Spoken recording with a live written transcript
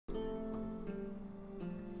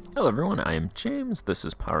Hello everyone, I am James, this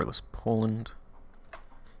is Powerless Poland.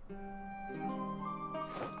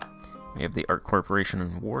 We have the Art Corporation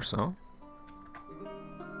in Warsaw.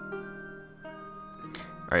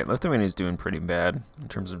 Alright, Lithuania is doing pretty bad in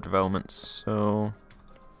terms of development, so...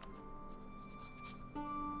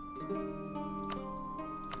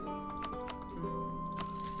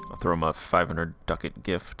 I'll throw them a 500 ducat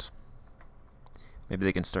gift. Maybe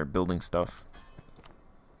they can start building stuff.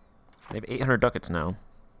 They have 800 ducats now.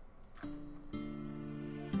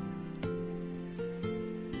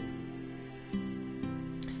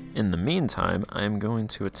 In the meantime, I'm going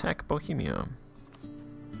to attack Bohemia.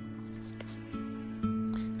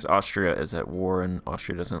 Because Austria is at war, and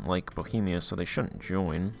Austria doesn't like Bohemia, so they shouldn't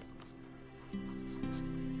join.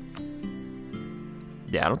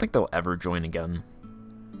 Yeah, I don't think they'll ever join again.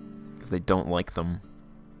 Because they don't like them.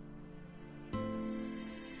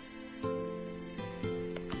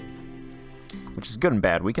 Which is good and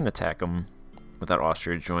bad. We can attack them without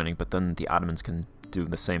Austria joining, but then the Ottomans can do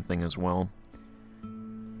the same thing as well.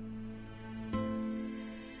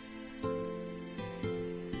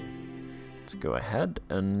 Let's go ahead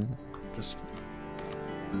and just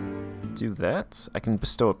do that. I can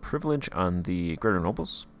bestow a privilege on the greater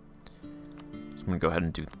nobles. So I'm going to go ahead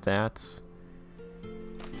and do that.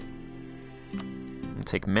 And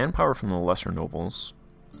take manpower from the lesser nobles.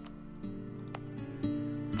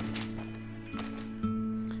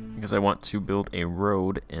 Because I want to build a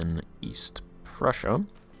road in East Prussia.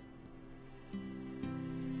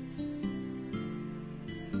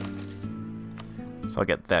 So I'll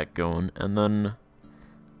get that going, and then,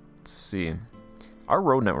 let's see, our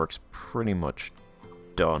road network's pretty much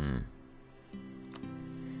done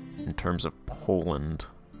in terms of Poland.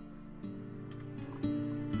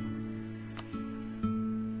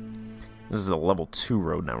 This is a level 2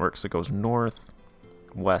 road network, so it goes north,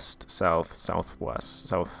 west, south, southwest,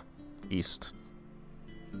 southeast,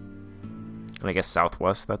 and I guess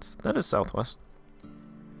southwest, that is southwest.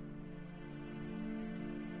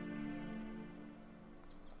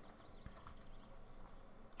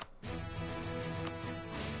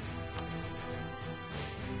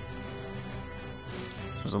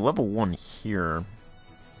 There's a level 1 here.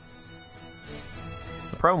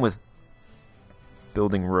 The problem with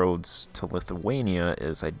building roads to Lithuania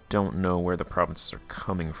is I don't know where the provinces are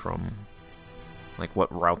coming from. Like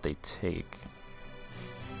what route they take.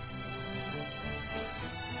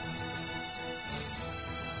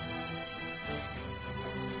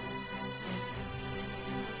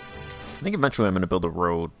 I think eventually I'm going to build a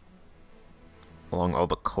road along all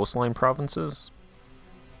the coastline provinces,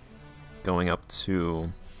 going up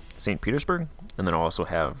to St. Petersburg, and then I'll also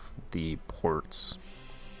have the ports.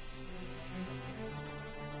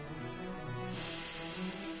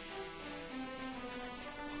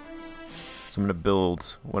 So I'm going to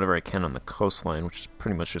build whatever I can on the coastline, which is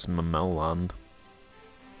pretty much just Mamelland.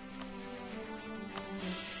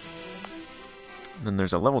 And then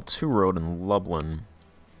there's a level 2 road in Lublin.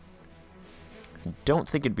 I don't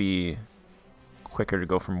think it'd be quicker to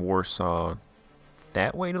go from Warsaw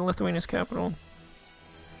that way to Lithuania's capital.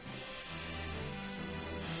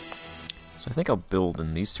 So I think I'll build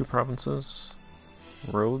in these two provinces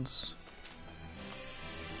roads.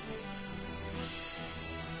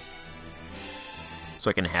 So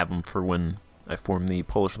I can have them for when I form the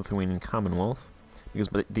Polish-Lithuanian Commonwealth. Because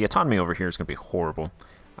the autonomy over here is going to be horrible.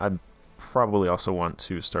 I'd probably also want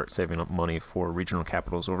to start saving up money for regional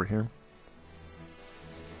capitals over here.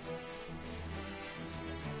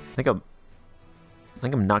 I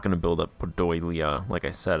think I'm not going to build up Podolia, like I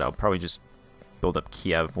said. I'll probably just build up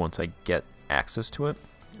Kiev once I get access to it.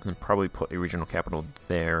 And then probably put a regional capital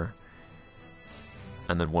there.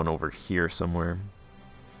 And then one over here somewhere.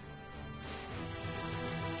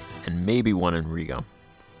 And maybe one in Riga.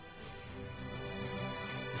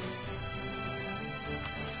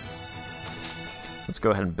 Let's go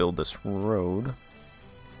ahead and build this road.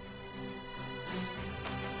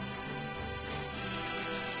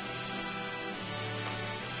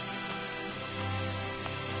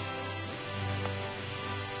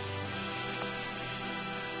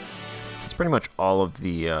 It's pretty much all of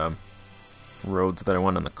the roads that I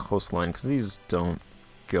want on the coastline, because these don't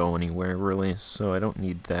go anywhere really, so I don't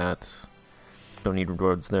need that. Don't need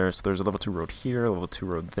roads there. So there's a level 2 road here, level 2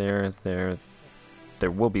 road there, there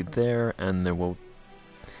will be there, and there'll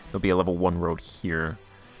be a level 1 road here.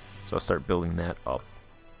 So I'll start building that up.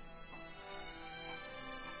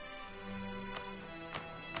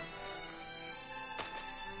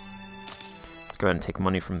 Let's go ahead and take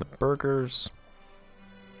money from the burghers.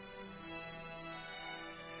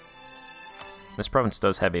 This province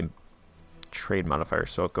does have a trade modifier,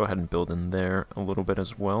 so I'll go ahead and build in there a little bit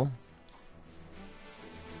as well.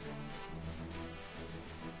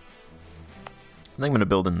 I think I'm going to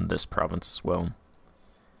build in this province as well,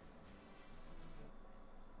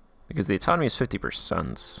 because the autonomy is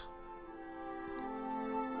 50%.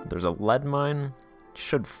 There's a lead mine.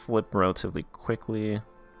 Should flip relatively quickly.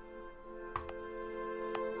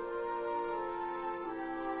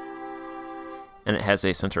 And it has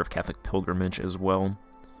a center of Catholic pilgrimage as well.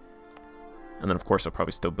 And then, of course, I'll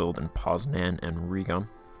probably still build in Poznan and Riga.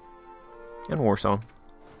 And Warsaw.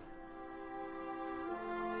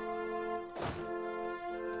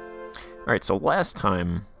 Alright, so last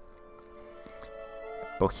time,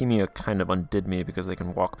 Bohemia kind of undid me because they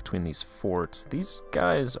can walk between these forts. These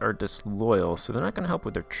guys are disloyal, so they're not going to help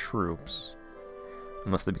with their troops.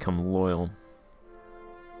 Unless they become loyal.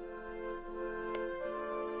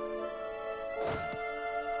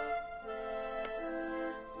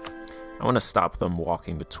 I want to stop them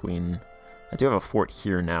walking between. I do have a fort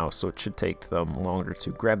here now, so it should take them longer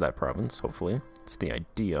to grab that province, hopefully. That's the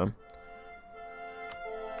idea.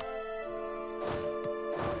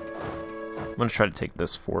 I'm going to try to take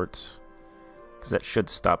this fort, because that should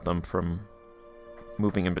stop them from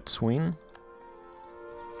moving in between.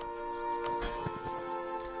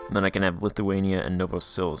 And then I can have Lithuania and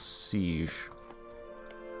Novosil siege.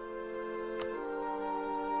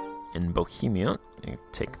 In Bohemia, I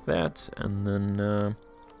take that, and then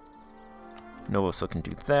Novosil can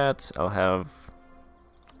do that. I'll have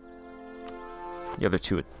the other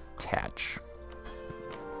two attach.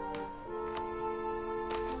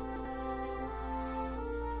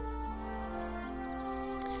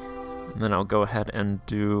 And then I'll go ahead and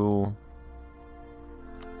do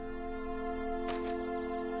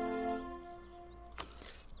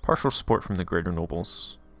partial support from the greater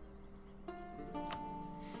nobles.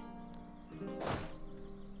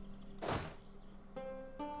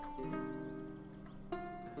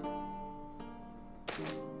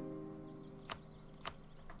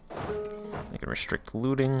 I can restrict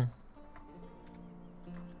looting.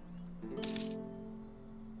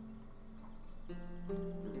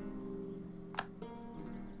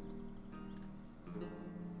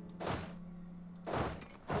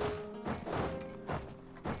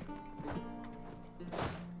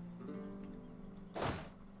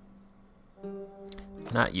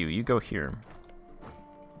 Not you, you go here.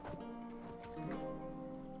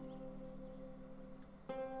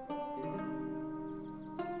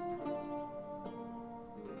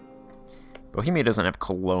 Bohemia doesn't have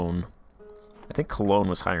Cologne. I think Cologne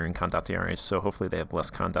was hiring condottieri, so hopefully they have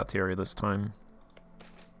less condottieri this time.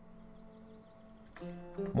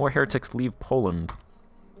 More heretics leave Poland.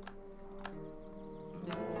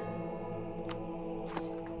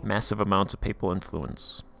 Massive amounts of papal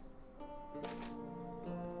influence.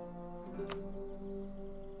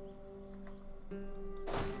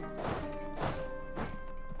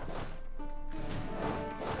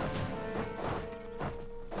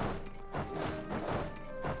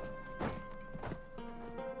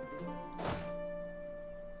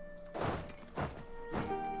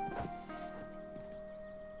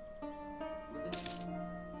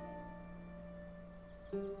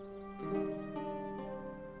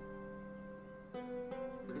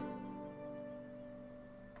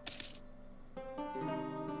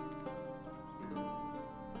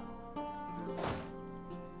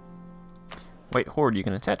 Wait, Horde, you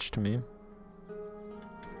can attach to me.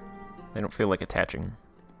 They don't feel like attaching.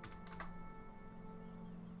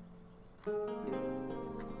 I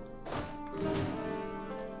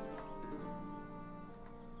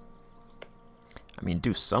mean,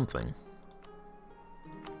 do something.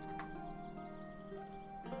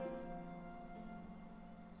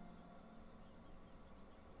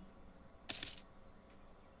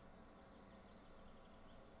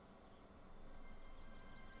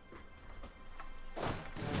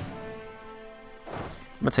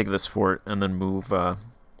 I'm gonna take this fort and then move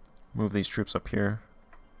these troops up here.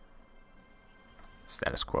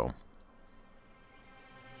 Status quo.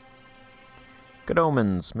 Good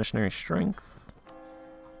omens, missionary strength.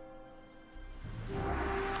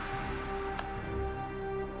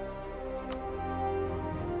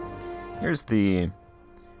 Here's the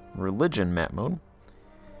religion map mode.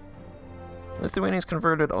 Lithuanians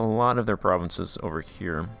converted a lot of their provinces over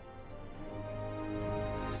here.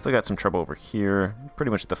 Still got some trouble over here. Pretty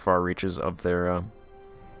much the far reaches of their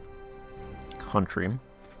country.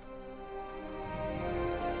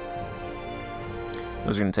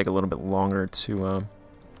 Those are going to take a little bit longer to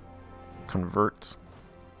convert.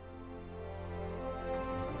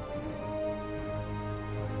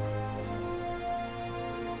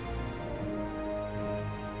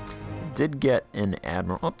 did get an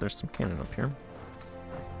admiral. Oh, there's some cannon up here.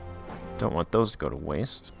 Don't want those to go to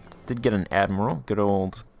waste. Did get an admiral. Good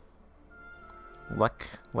old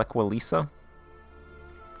Lekwalisa.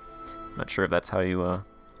 Not sure if that's how you,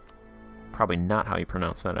 probably not how you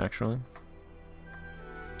pronounce that, actually.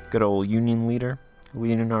 Good old Union leader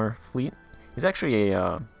leading our fleet. He's actually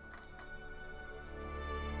a,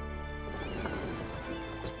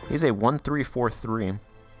 he's a 1343.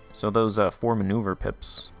 So those 4 maneuver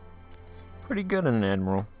pips, pretty good in an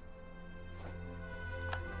admiral.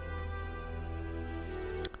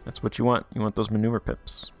 That's what you want. You want those maneuver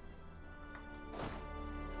pips.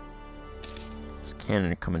 This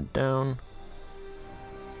cannon coming down.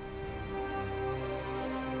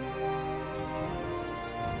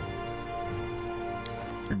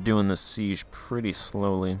 They're doing this siege pretty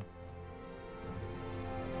slowly.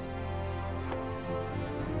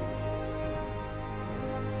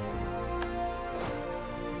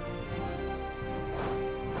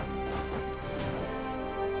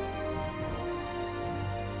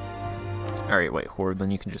 Alright, wait, Horde,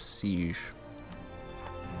 then you can just siege.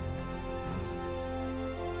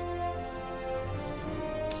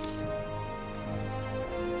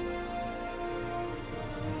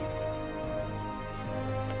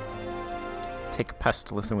 Take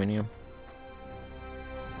pest Lithuania.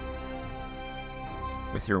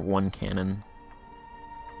 With your 1 cannon.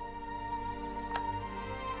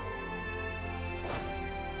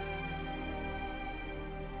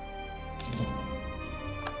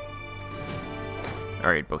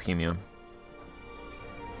 Alright, Bohemia.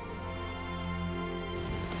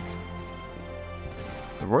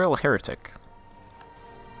 The Royal Heretic.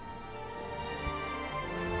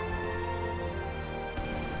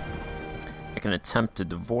 I can attempt to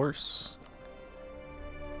divorce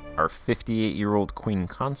our 58-year-old queen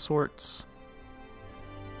consort,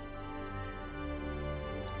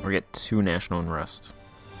 or get 2 national unrest.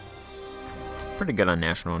 Pretty good on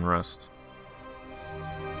national unrest.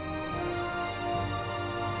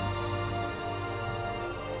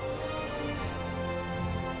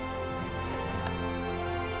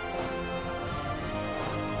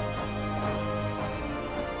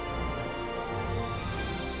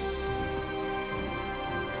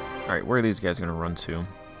 Alright, where are these guys going to run to?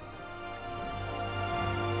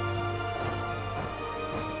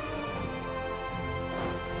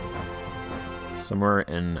 Somewhere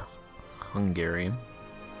in Hungary.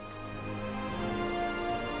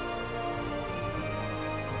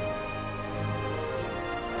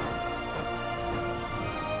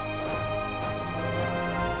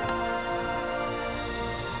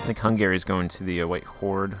 I think Hungary is going to the White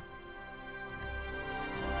Horde.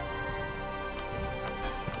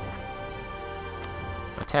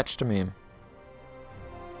 Attached to me.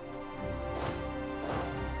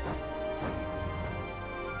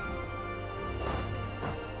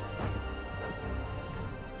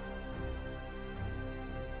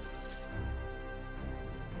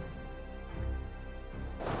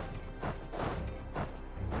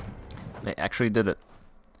 They actually did it.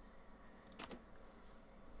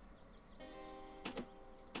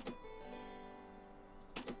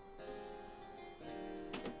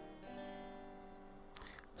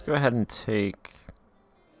 Let's go ahead and take...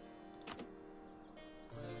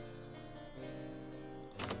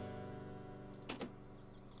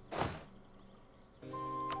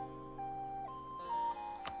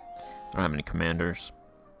 I don't have any commanders.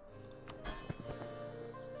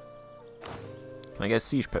 Can I get a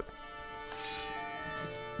siege pip?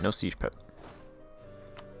 No siege pip.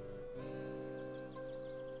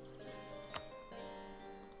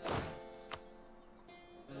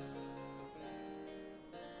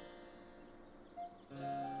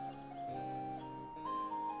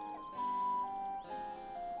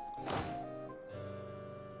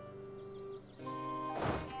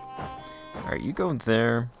 Alright, you go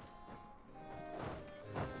there.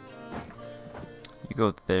 You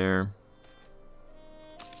go there.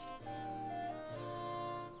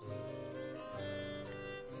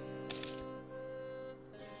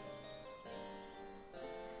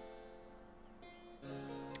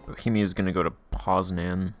 Bohemia is going to go to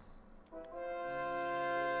Poznan.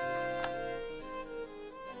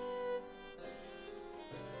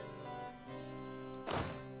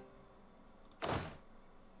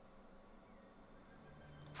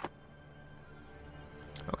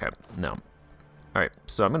 Okay, no. Alright,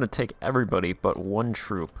 so I'm going to take everybody but 1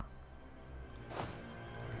 troop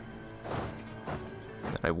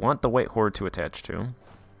that I want the White Horde to attach to.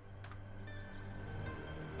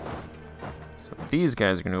 So these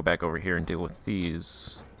guys are going to go back over here and deal with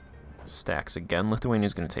these stacks again. Lithuania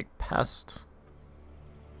is going to take Pest.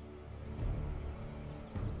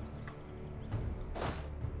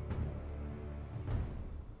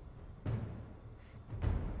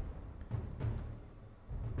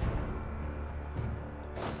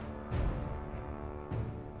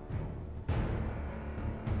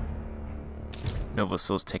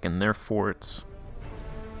 Novosil's taken their fort.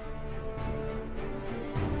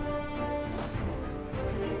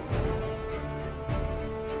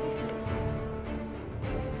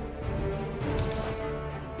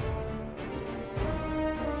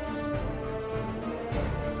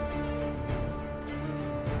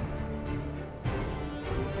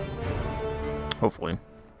 Hopefully.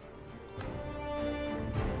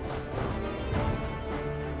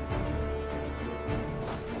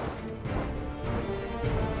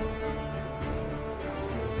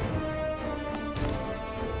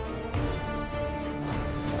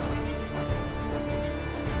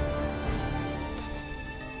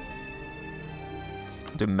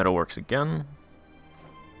 Do metalworks again.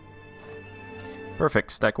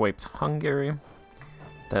 Perfect. Stack wiped Hungary.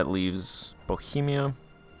 That leaves Bohemia.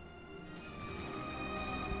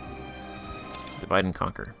 Divide and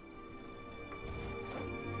conquer.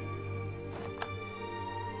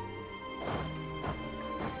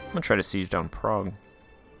 I'm gonna try to siege down Prague.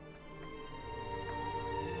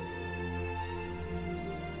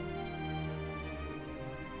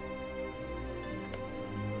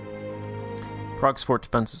 Prague's fort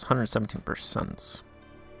defense is 117%.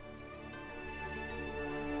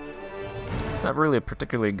 It's not really a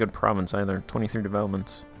particularly good province either. 23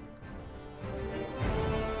 developments.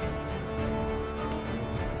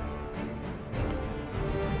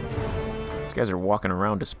 These guys are walking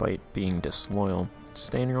around despite being disloyal.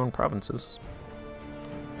 Stay in your own provinces.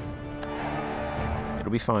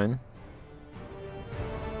 It'll be fine.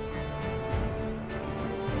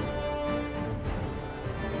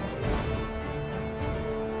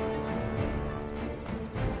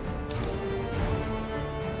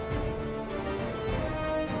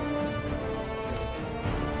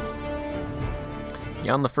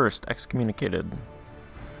 Jan the First excommunicated.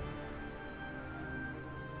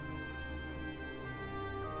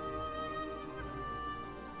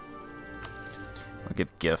 I'll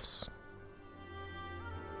give gifts.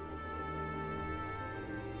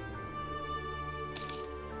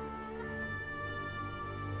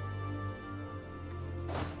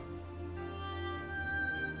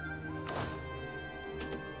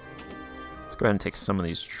 Let's go ahead and take some of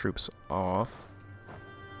these troops off.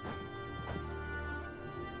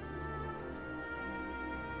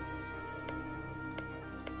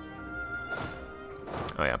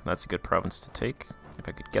 Oh yeah, that's a good province to take, if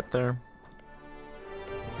I could get there.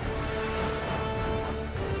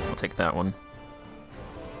 I'll take that one.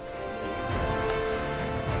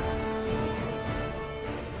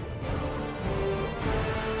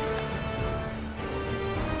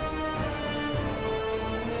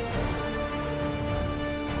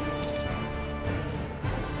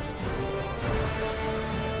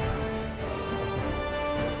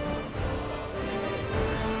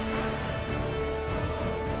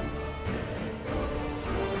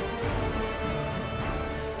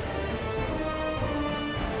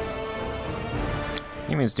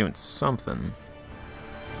 He's doing something.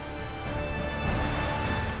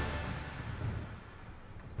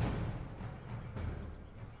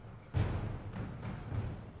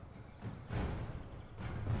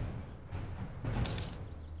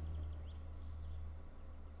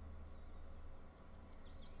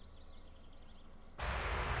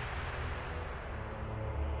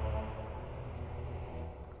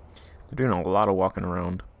 They're doing a lot of walking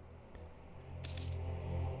around.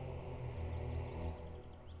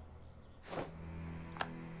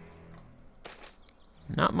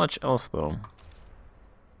 Not much else, though.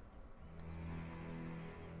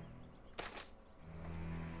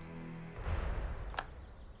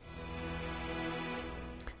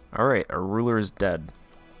 Alright, our ruler is dead.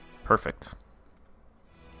 Perfect.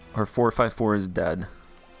 Our 454 is dead.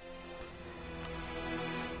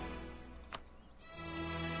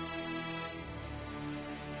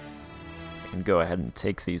 I can go ahead and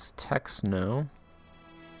take these techs now.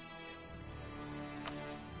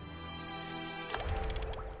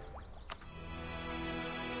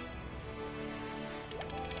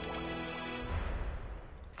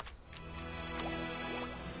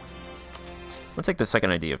 Let's take the second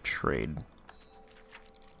idea of trade.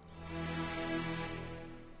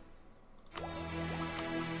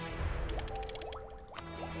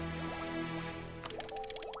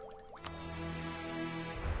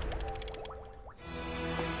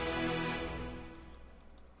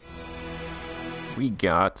 We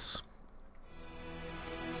got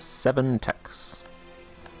 7 techs.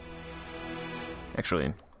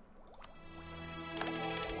 Actually,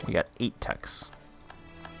 we got 8 techs.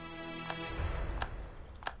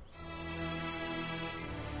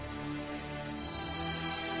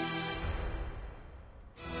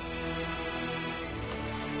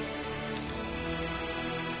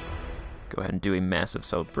 Go ahead and do a massive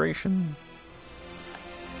celebration.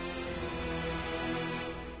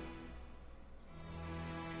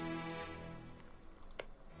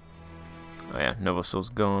 Oh yeah, Novosil's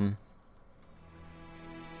gone.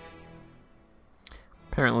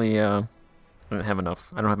 Apparently, I don't have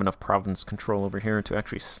enough province control over here to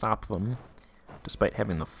actually stop them, despite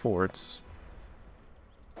having the forts.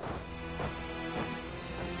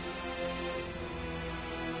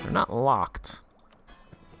 They're not locked.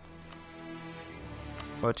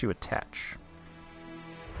 Why don't you attach?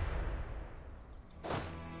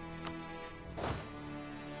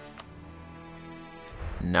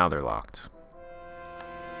 Now they're locked.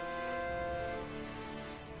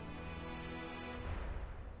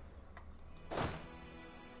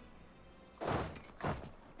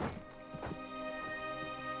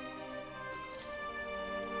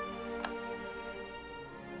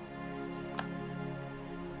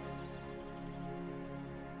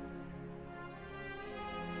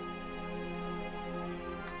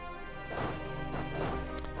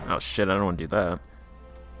 Oh shit, I don't want to do that.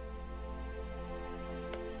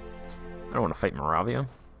 I don't want to fight Moravia.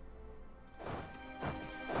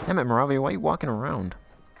 Damn it, Moravia, why are you walking around?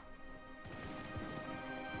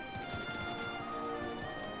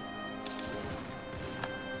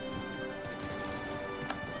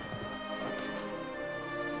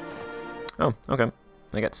 Oh, okay.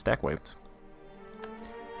 I got stack wiped.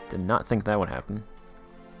 Did not think that would happen.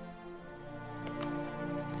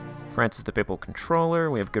 France is the papal controller.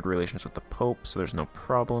 We have good relations with the Pope, so there's no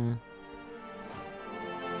problem.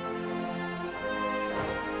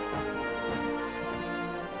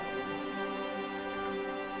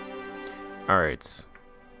 Alright.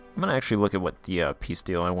 I'm gonna actually look at what the peace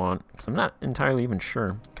deal I want, because I'm not entirely even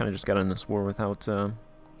sure. Kind of just got in this war without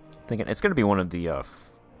thinking. It's gonna be one of the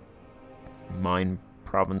mine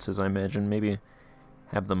provinces, I imagine. Maybe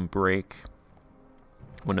have them break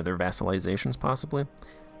one of their vassalizations, possibly.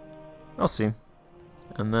 I'll see.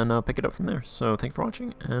 And then I'll pick it up from there. So thank you for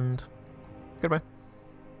watching, and goodbye.